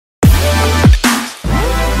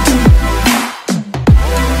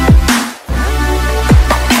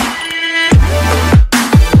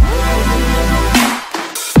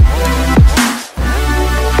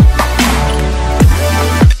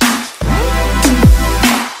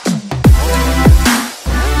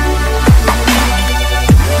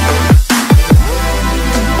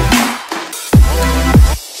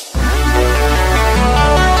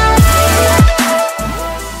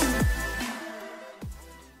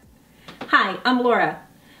Hi, I'm Laura.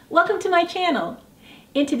 Welcome to my channel.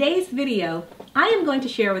 In today's video, I am going to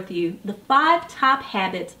share with you the 5 top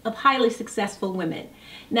habits of highly successful women.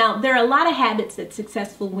 Now, there are a lot of habits that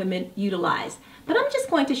successful women utilize, but I'm just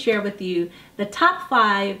going to share with you the top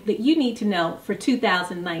 5 that you need to know for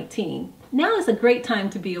 2019. Now is a great time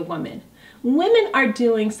to be a woman. Women are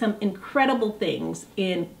doing some incredible things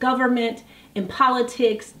in government, in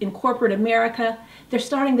politics, in corporate America. They're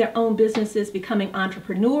starting their own businesses, becoming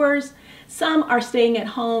entrepreneurs. Some are staying at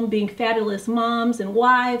home, being fabulous moms and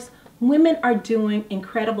wives. Women are doing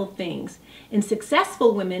incredible things, and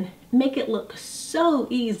successful women make it look so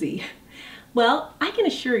easy. Well, I can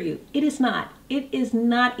assure you, it is not. It is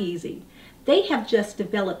not easy. They have just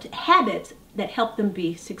developed habits that help them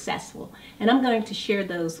be successful, and I'm going to share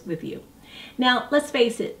those with you. Now, let's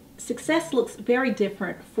face it, success looks very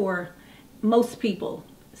different for most people.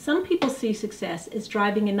 Some people see success as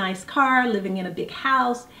driving a nice car, living in a big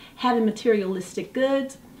house, having materialistic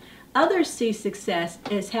goods. Others see success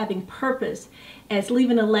as having purpose, as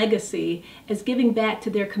leaving a legacy, as giving back to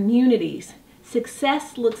their communities.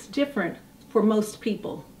 Success looks different for most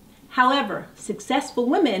people. However, successful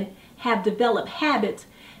women have developed habits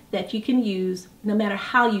that you can use no matter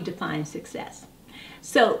how you define success.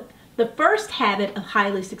 So, the first habit of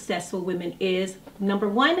highly successful women is, number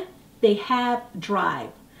 1, they have drive.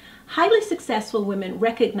 Highly successful women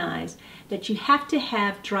recognize that you have to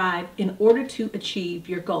have drive in order to achieve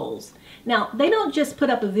your goals. Now, they don't just put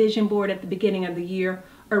up a vision board at the beginning of the year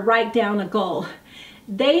or write down a goal.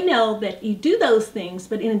 They know that you do those things,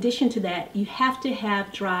 but in addition to that, you have to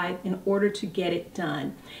have drive in order to get it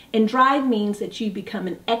done. And drive means that you become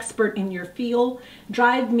an expert in your field.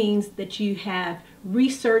 Drive means that you have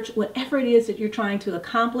researched whatever it is that you're trying to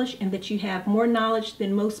accomplish, and that you have more knowledge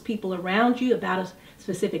than most people around you about a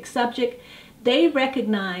specific subject. They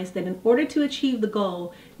recognize that in order to achieve the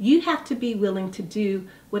goal, you have to be willing to do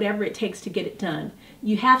whatever it takes to get it done.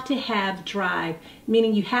 You have to have drive,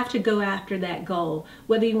 meaning you have to go after that goal.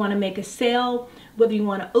 Whether you want to make a sale, whether you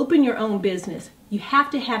want to open your own business, you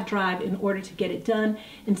have to have drive in order to get it done.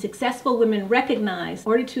 And successful women recognize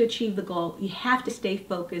in order to achieve the goal, you have to stay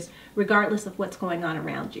focused regardless of what's going on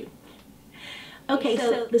around you. Okay,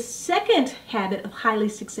 so the second habit of highly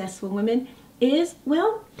successful women is,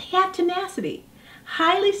 well, they have tenacity.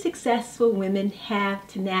 Highly successful women have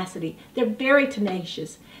tenacity. They're very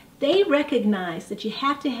tenacious. They recognize that you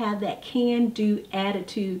have to have that can-do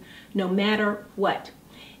attitude no matter what.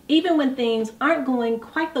 Even when things aren't going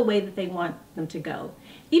quite the way that they want them to go.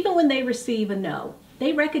 Even when they receive a no,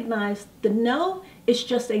 they recognize the no is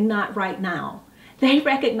just a not right now. They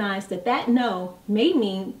recognize that that no may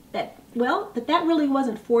mean that, well, that really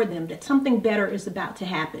wasn't for them, that something better is about to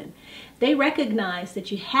happen. They recognize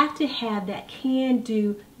that you have to have that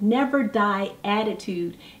can-do, never-die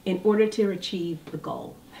attitude in order to achieve the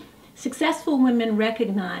goal. Successful women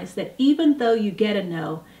recognize that even though you get a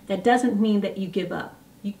no, that doesn't mean that you give up.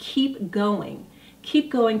 You keep going.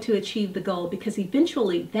 Keep going to achieve the goal, because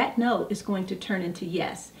eventually that no is going to turn into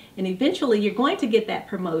yes. And eventually you're going to get that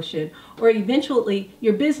promotion, or eventually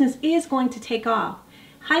your business is going to take off.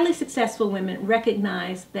 Highly successful women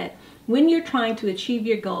recognize that when you're trying to achieve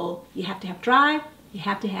your goal, you have to have drive, you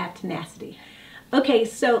have to have tenacity. Okay,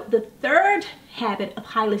 so the third habit of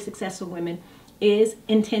highly successful women is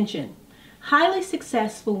intention. Highly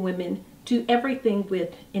successful women do everything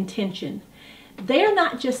with intention. They're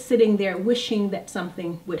not just sitting there wishing that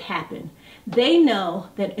something would happen. They know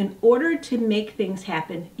that in order to make things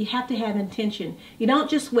happen, you have to have intention. You don't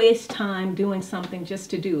just waste time doing something just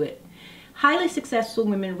to do it. Highly successful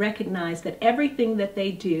women recognize that everything that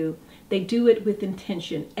they do it with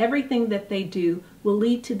intention. Everything that they do will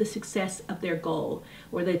lead to the success of their goal,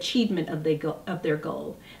 or the achievement of their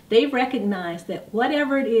goal. They recognize that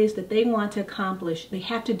whatever it is that they want to accomplish, they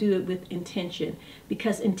have to do it with intention,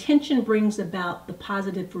 because intention brings about the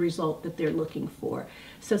positive result that they're looking for.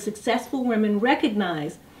 So successful women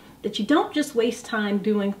recognize that you don't just waste time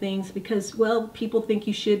doing things because, well, people think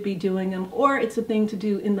you should be doing them, or it's a thing to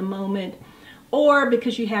do in the moment, or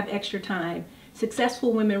because you have extra time.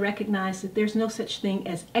 Successful women recognize that there's no such thing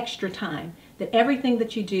as extra time, that everything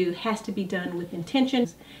that you do has to be done with intention.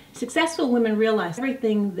 Successful women realize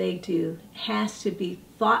everything they do has to be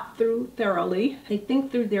thought through thoroughly. They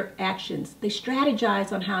think through their actions. They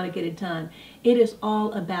strategize on how to get it done. It is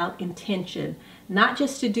all about intention, not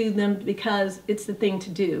just to do them because it's the thing to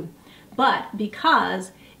do, but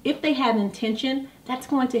because if they have intention, that's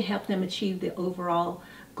going to help them achieve the overall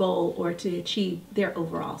goal, or to achieve their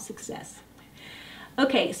overall success.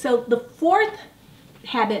 Okay, so the fourth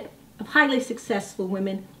habit of highly successful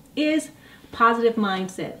women is positive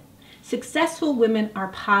mindset. Successful women are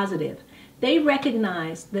positive. They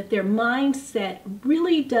recognize that their mindset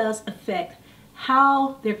really does affect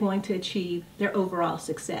how they're going to achieve their overall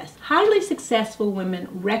success. Highly successful women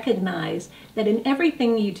recognize that in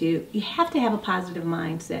everything you do, you have to have a positive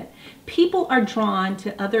mindset. People are drawn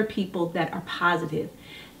to other people that are positive.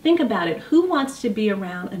 Think about it. Who wants to be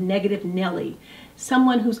around a negative Nelly?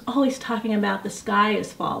 Someone who's always talking about the sky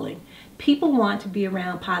is falling. People want to be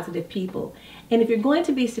around positive people. And if you're going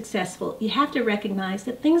to be successful, you have to recognize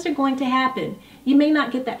that things are going to happen. You may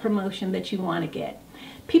not get that promotion that you want to get.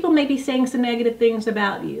 People may be saying some negative things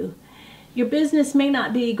about you. Your business may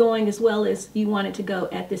not be going as well as you want it to go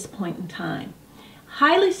at this point in time.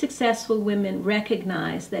 Highly successful women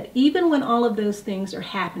recognize that even when all of those things are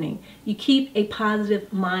happening, you keep a positive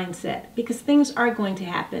mindset because things are going to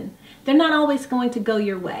happen. They're not always going to go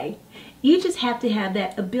your way. You just have to have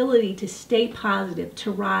that ability to stay positive,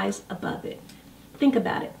 to rise above it. Think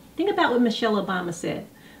about it. Think about what Michelle Obama said.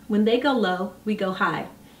 When they go low, we go high.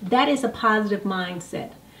 That is a positive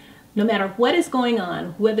mindset. No matter what is going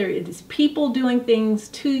on, whether it is people doing things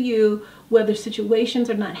to you, whether situations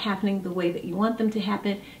are not happening the way that you want them to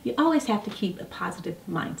happen, you always have to keep a positive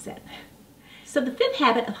mindset. So the fifth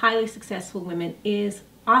habit of highly successful women is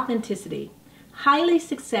authenticity. Highly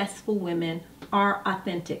successful women are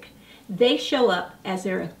authentic. They show up as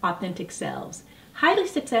their authentic selves. Highly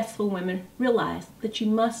successful women realize that you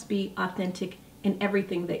must be authentic in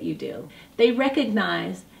everything that you do. They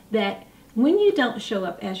recognize that when you don't show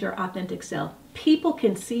up as your authentic self, people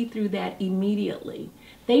can see through that immediately.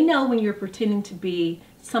 They know when you're pretending to be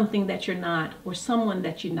something that you're not or someone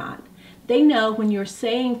that you're not. They know when you're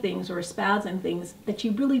saying things or espousing things that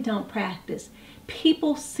you really don't practice.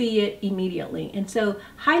 People see it immediately. And so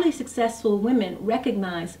highly successful women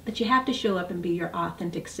recognize that you have to show up and be your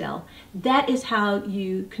authentic self. That is how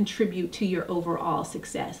you contribute to your overall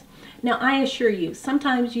success. Now, I assure you,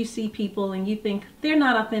 sometimes you see people and you think they're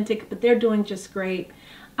not authentic, but they're doing just great.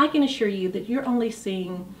 I can assure you that you're only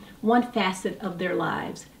seeing one facet of their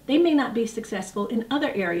lives. They may not be successful in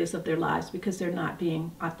other areas of their lives because they're not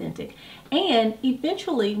being authentic. And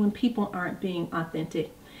eventually, when people aren't being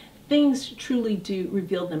authentic, things truly do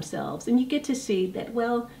reveal themselves. And you get to see that,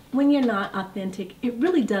 well, when you're not authentic, it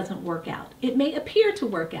really doesn't work out. It may appear to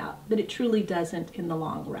work out, but it truly doesn't in the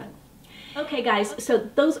long run. Okay guys, so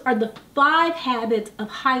those are the 5 habits of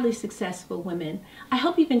highly successful women. I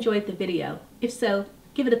hope you've enjoyed the video. If so,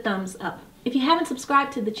 give it a thumbs up. If you haven't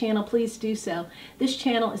subscribed to the channel, please do so. This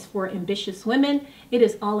channel is for ambitious women. It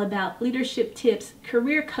is all about leadership tips,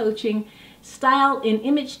 career coaching, style and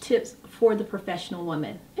image tips for the professional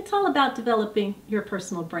woman. It's all about developing your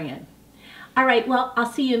personal brand. All right, well,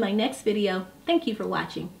 I'll see you in my next video. Thank you for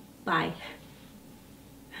watching. Bye.